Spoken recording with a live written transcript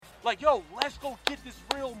Like, yo, let's go get this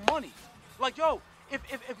real money. Like, yo,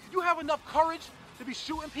 if you have enough courage to be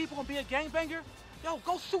shooting people and be a gangbanger, yo,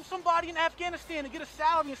 go shoot somebody in Afghanistan and get a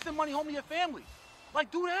salary and send money home to your family.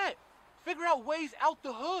 Like, do that. Figure out ways out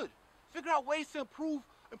the hood. Figure out ways to improve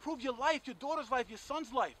your life, your daughter's life, your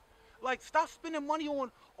son's life. Like, stop spending money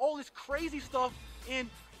on all this crazy stuff and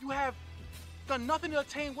you have done nothing to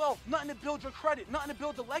attain wealth, nothing to build your credit, nothing to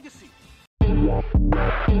build the legacy.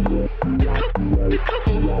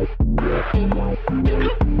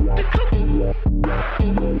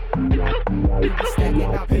 Stacking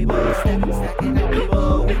out paper, stacking out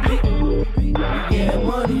paper. We getting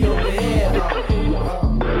money over here.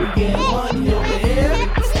 We getting money over here.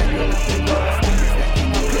 Stacking out paper.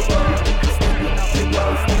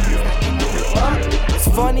 It's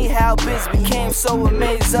funny how biz became so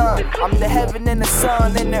amazing. I'm the heaven and the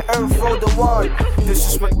sun, and the earth rolled the one.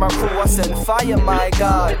 Disrespect my crew, I set fire, my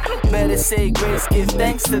God. Better say grace, give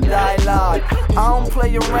thanks to thy Lord. I don't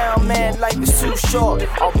play around, man, life is too short.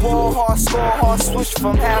 I ball hard, score hard, switch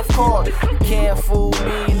from half court. You can't fool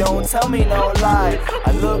me, don't tell me no lie.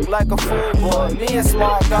 I look like a fool, but me a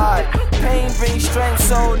smart guy. Pain brings strength,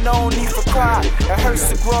 so no need for cry. It hurts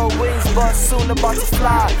to grow wings, but soon about to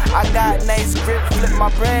fly. I got nice grip, flip my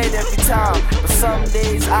bread every time. But some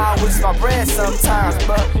days I wish my bread sometimes.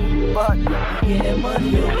 But we getting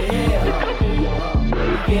money over here. We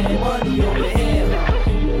getting money over here.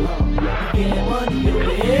 We getting money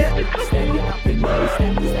over here. Stacking out paper,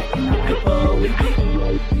 stacking out paper. We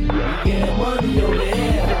getting money over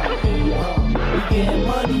here. We getting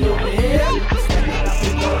money over here. Stacking out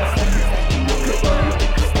paper, stacking out paper.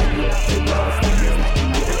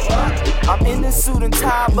 I'm in the suit and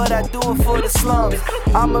tie, but I do it for the slums.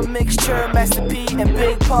 I'm a mixture, Master P and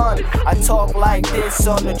Big Pun. I talk like this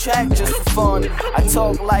on the track just for fun. I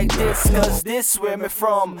talk like this cause this where me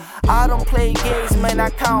from. I don't play games, man, I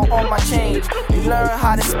count on my change. You learn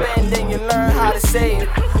how to spend and you learn how to save.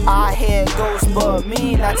 I hear ghosts, but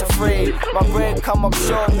me not afraid. My bread come up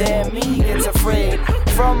short, then me gets afraid.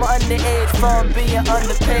 From underage, from being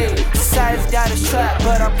underpaid. Society's got us trapped,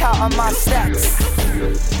 but I'm counting my stacks. We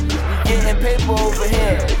getting paper over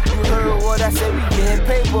here. You heard what I said, we getting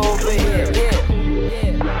paper over here. Yeah.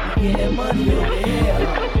 We getting money over here.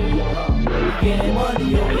 We getting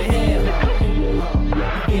money over here.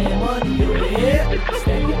 We getting money over here.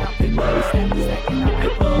 Stacking out paper, stacking out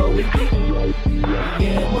paper. We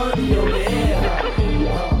getting money over here.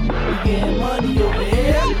 We getting money over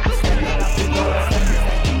here. Stacking out paper, stacking out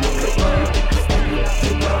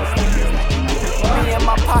paper. Me and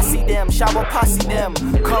my posse them, shower posse them.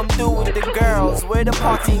 Come through with the girls, where the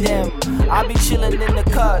party them. I be chillin' in the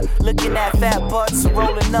cut, looking at fat butts,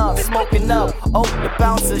 rolling up, smoking up. Oh, the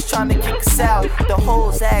bouncers trying to kick us out. The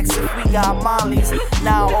hoes ask if we got mollies.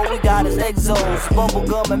 Now all we got is exos,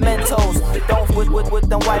 bubblegum and Mentos. Don't with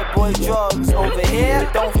them white boy drugs over here.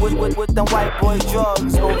 Don't with them white boy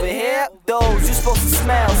drugs over here. Those you supposed to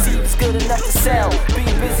smell, see it's good enough to sell. Be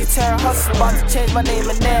busy, turn hustle, about to change my name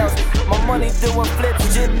and nails. My money doing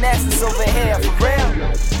flips, gymnastics over here. For real,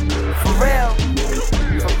 for real,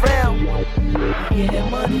 for real. We getting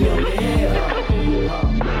money over here.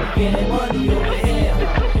 We getting money over here.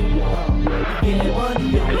 We getting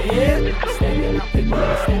money over here. Stacking out paper,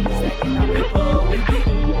 stacking out